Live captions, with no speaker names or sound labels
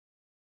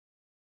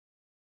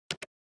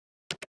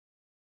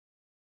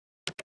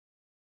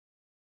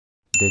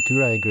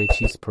Detyra e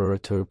Greqisë për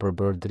të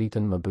përbërë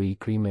Dritën më bëi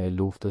krime e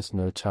luftës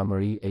në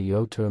Çamëri e jo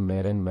të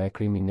Merren me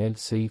Kriminel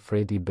si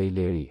Fredi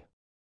Bejleri.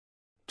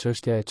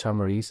 Çështja e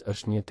Çamërisë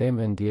është një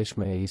temë e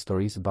ndjeshme e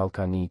historisë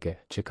ballkanike,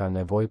 që ka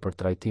nevojë për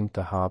trajtim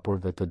të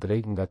hapur dhe të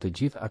drejtë nga të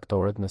gjithë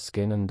aktorët në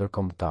skenën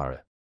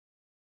ndërkombëtare.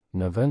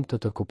 Në vend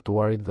të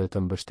kuptuarit dhe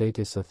të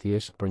mbështetjes së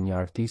thjeshtë për një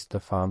artist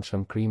të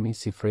famshëm, krimi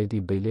si Fredi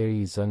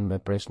Bejleri i zën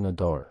me presh në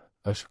dorë.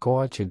 Është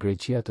koha që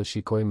Greqia të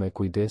shikojë me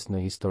kujdes në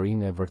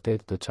historinë e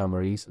vërtetë të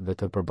Çamërisë dhe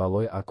të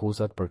përballojë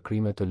akuzat për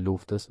krime të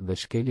luftës dhe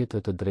shkelje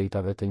të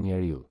drejtave të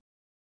njeriut.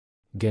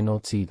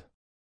 Genocid.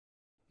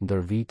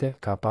 Ndër vite,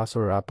 ka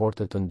pasur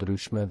raporte të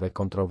ndryshme dhe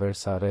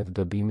kontroversa rreth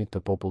dëbimit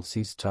të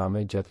popullsisë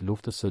çame gjatë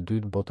luftës së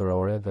dytë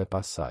botërore dhe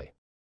pas saj.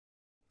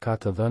 Ka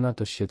të dhëna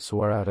të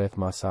shqetësuara rreth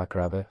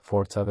masakrave,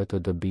 forcave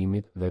të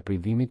dëbimit dhe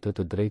privimit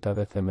të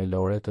drejtave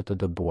themelore të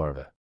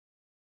dëbuarve.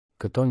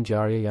 Këto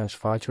ngjarje janë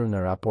shfaqur në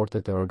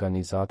raportet e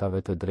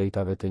organizatave të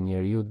drejtave të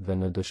njeriut dhe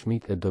në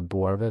dëshmitë e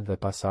dëbuarve dhe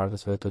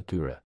pasardhësve të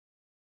tyre.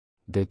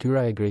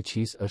 Detyra e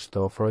Greqisë është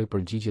të ofrojë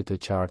përgjigje të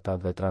qarta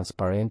dhe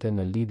transparente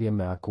në lidhje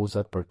me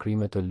akuzat për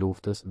krime të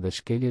luftës dhe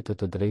shkelje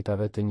të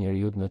drejtave të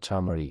njeriut në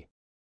Çamëri.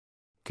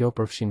 Kjo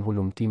përfshin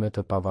hulumtime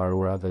të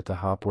pavarura dhe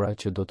të hapura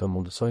që do të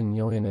mundësojnë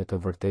njohjen e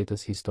të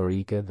vërtetës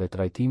historike dhe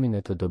trajtimin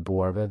e të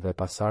dëbuarve dhe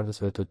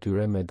pasardhësve të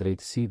tyre me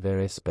drejtësi dhe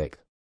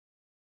respekt.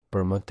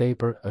 Për më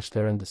tepër, është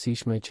e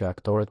rëndësishme që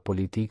aktorët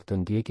politik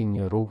të ndjekin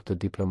një rrugë të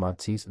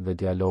diplomacisë dhe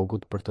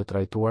dialogut për të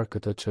trajtuar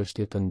këtë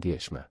çështje të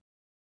ndjeshme.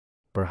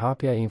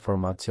 Përhapja e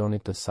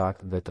informacionit të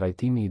saktë dhe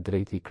trajtimi i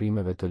drejtë i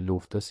krimeve të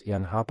luftës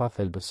janë hapa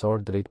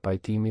thelbësor drejt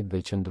pajtimit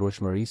dhe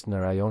qëndrueshmërisë në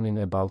rajonin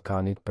e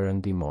Ballkanit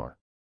Perëndimor.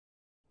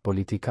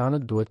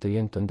 Politikanët duhet të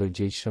jenë të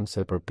ndërgjegjshëm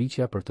se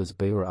përpiqja për të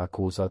zbehur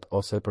akuzat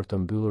ose për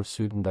të mbyllur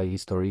syt ndaj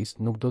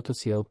historisë nuk do të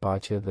sjellë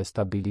paqe dhe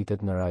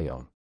stabilitet në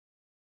rajon.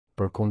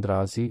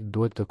 Përkundrazi,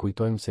 duhet të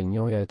kujtojmë se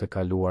njohja e të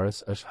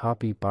kaluarës është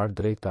hapi i parë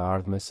drejt të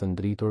ardhmes së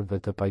ndritur dhe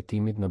të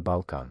pajtimit në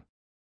Ballkan.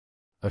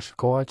 Është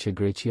koha që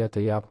Greqia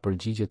të japë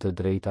përgjigje të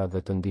drejta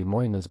dhe të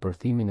ndihmojë në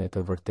zbërthimin e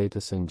të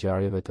vërtetës së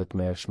ngjarjeve të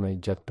tmerrshme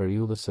gjatë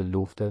periudhës së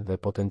luftës dhe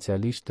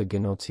potencialisht të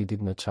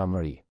genocidit në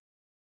Çamëri.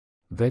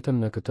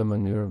 Vetëm në këtë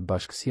mënyrë,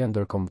 bashkësia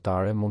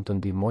ndërkombëtare mund të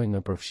ndihmojë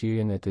në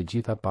përfshirjen e të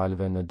gjitha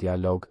palëve në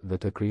dialog dhe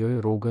të krijojë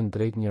rrugën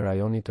drejt një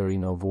rajoni të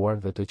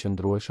rinovuar dhe të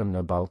qëndrueshëm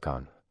në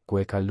Ballkan, ku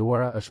e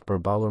kaluara është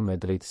përballur me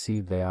drejtësi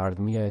dhe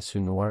ardhmia e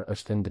synuar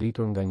është e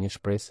ndritur nga një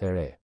shpresë e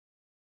re.